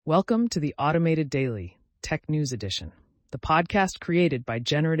Welcome to the Automated Daily, Tech News Edition, the podcast created by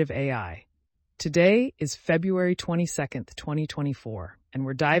Generative AI. Today is February 22nd, 2024, and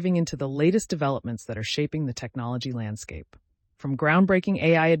we're diving into the latest developments that are shaping the technology landscape. From groundbreaking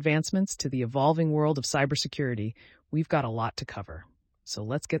AI advancements to the evolving world of cybersecurity, we've got a lot to cover. So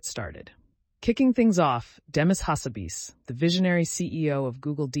let's get started. Kicking things off, Demis Hassabis, the visionary CEO of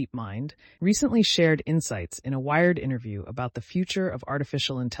Google DeepMind, recently shared insights in a Wired interview about the future of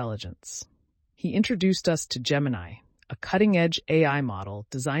artificial intelligence. He introduced us to Gemini, a cutting-edge AI model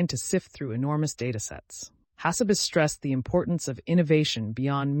designed to sift through enormous datasets. Hassabis stressed the importance of innovation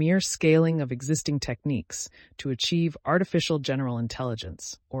beyond mere scaling of existing techniques to achieve artificial general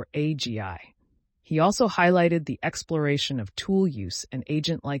intelligence, or AGI. He also highlighted the exploration of tool use and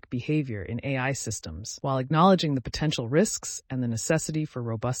agent-like behavior in AI systems, while acknowledging the potential risks and the necessity for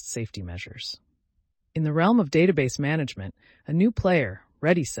robust safety measures. In the realm of database management, a new player,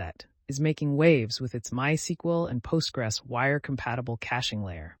 ReadySet, is making waves with its MySQL and Postgres wire-compatible caching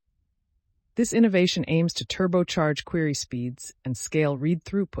layer. This innovation aims to turbocharge query speeds and scale read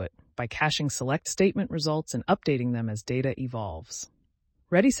throughput by caching select statement results and updating them as data evolves.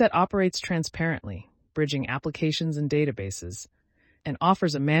 ReadySet operates transparently, bridging applications and databases, and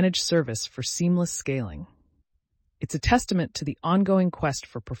offers a managed service for seamless scaling. It's a testament to the ongoing quest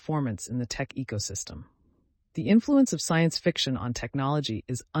for performance in the tech ecosystem. The influence of science fiction on technology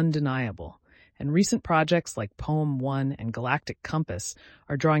is undeniable, and recent projects like Poem 1 and Galactic Compass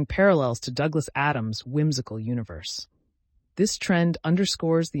are drawing parallels to Douglas Adams' whimsical universe. This trend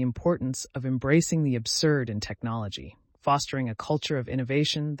underscores the importance of embracing the absurd in technology, fostering a culture of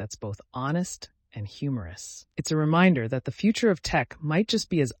innovation that's both honest and humorous. It's a reminder that the future of tech might just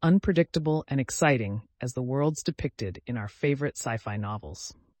be as unpredictable and exciting as the worlds depicted in our favorite sci-fi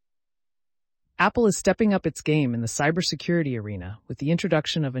novels. Apple is stepping up its game in the cybersecurity arena with the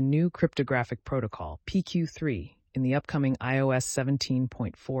introduction of a new cryptographic protocol, PQ3, in the upcoming iOS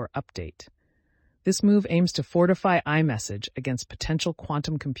 17.4 update. This move aims to fortify iMessage against potential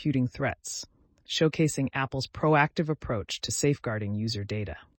quantum computing threats, showcasing Apple's proactive approach to safeguarding user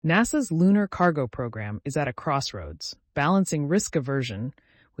data. NASA's Lunar Cargo Program is at a crossroads, balancing risk aversion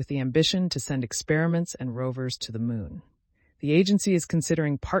with the ambition to send experiments and rovers to the moon. The agency is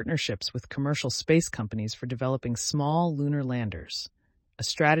considering partnerships with commercial space companies for developing small lunar landers, a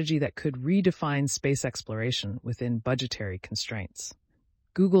strategy that could redefine space exploration within budgetary constraints.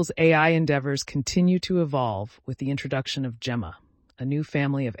 Google's AI endeavors continue to evolve with the introduction of Gemma, a new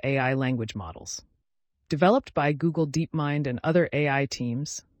family of AI language models. Developed by Google DeepMind and other AI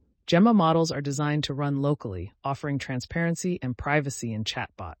teams, Gemma models are designed to run locally, offering transparency and privacy in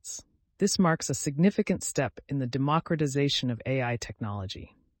chatbots. This marks a significant step in the democratization of AI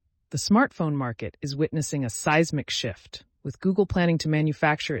technology. The smartphone market is witnessing a seismic shift, with Google planning to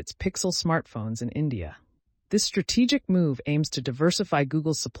manufacture its Pixel smartphones in India. This strategic move aims to diversify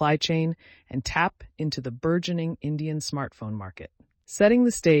Google's supply chain and tap into the burgeoning Indian smartphone market, setting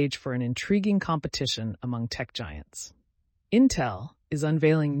the stage for an intriguing competition among tech giants. Intel is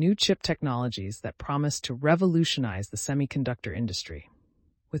unveiling new chip technologies that promise to revolutionize the semiconductor industry.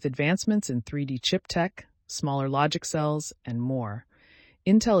 With advancements in 3D chip tech, smaller logic cells, and more,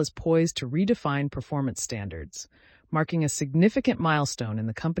 Intel is poised to redefine performance standards, marking a significant milestone in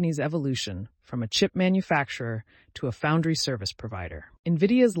the company's evolution from a chip manufacturer to a foundry service provider.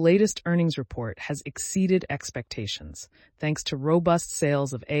 NVIDIA's latest earnings report has exceeded expectations, thanks to robust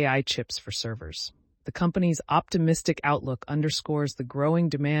sales of AI chips for servers. The company's optimistic outlook underscores the growing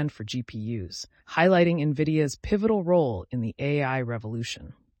demand for GPUs, highlighting NVIDIA's pivotal role in the AI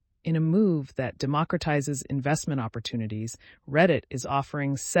revolution. In a move that democratizes investment opportunities, Reddit is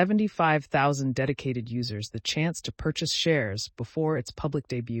offering 75,000 dedicated users the chance to purchase shares before its public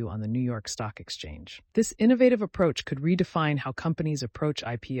debut on the New York Stock Exchange. This innovative approach could redefine how companies approach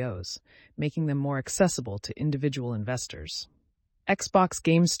IPOs, making them more accessible to individual investors. Xbox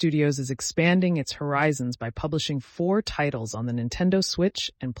Game Studios is expanding its horizons by publishing 4 titles on the Nintendo Switch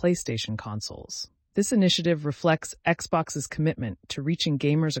and PlayStation consoles. This initiative reflects Xbox's commitment to reaching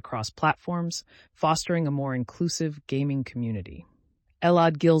gamers across platforms, fostering a more inclusive gaming community.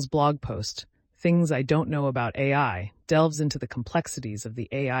 Elad Gil's blog post, Things I Don't Know About AI, delves into the complexities of the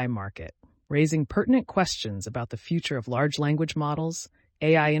AI market, raising pertinent questions about the future of large language models,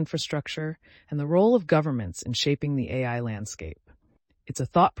 AI infrastructure, and the role of governments in shaping the AI landscape. It's a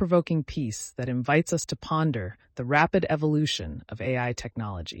thought-provoking piece that invites us to ponder the rapid evolution of AI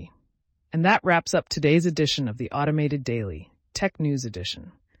technology. And that wraps up today's edition of the Automated Daily, Tech News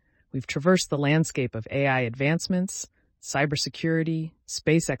Edition. We've traversed the landscape of AI advancements, cybersecurity,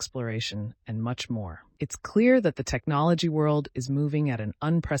 space exploration, and much more. It's clear that the technology world is moving at an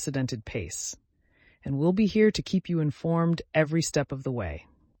unprecedented pace, and we'll be here to keep you informed every step of the way.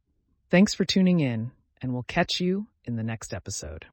 Thanks for tuning in, and we'll catch you in the next episode.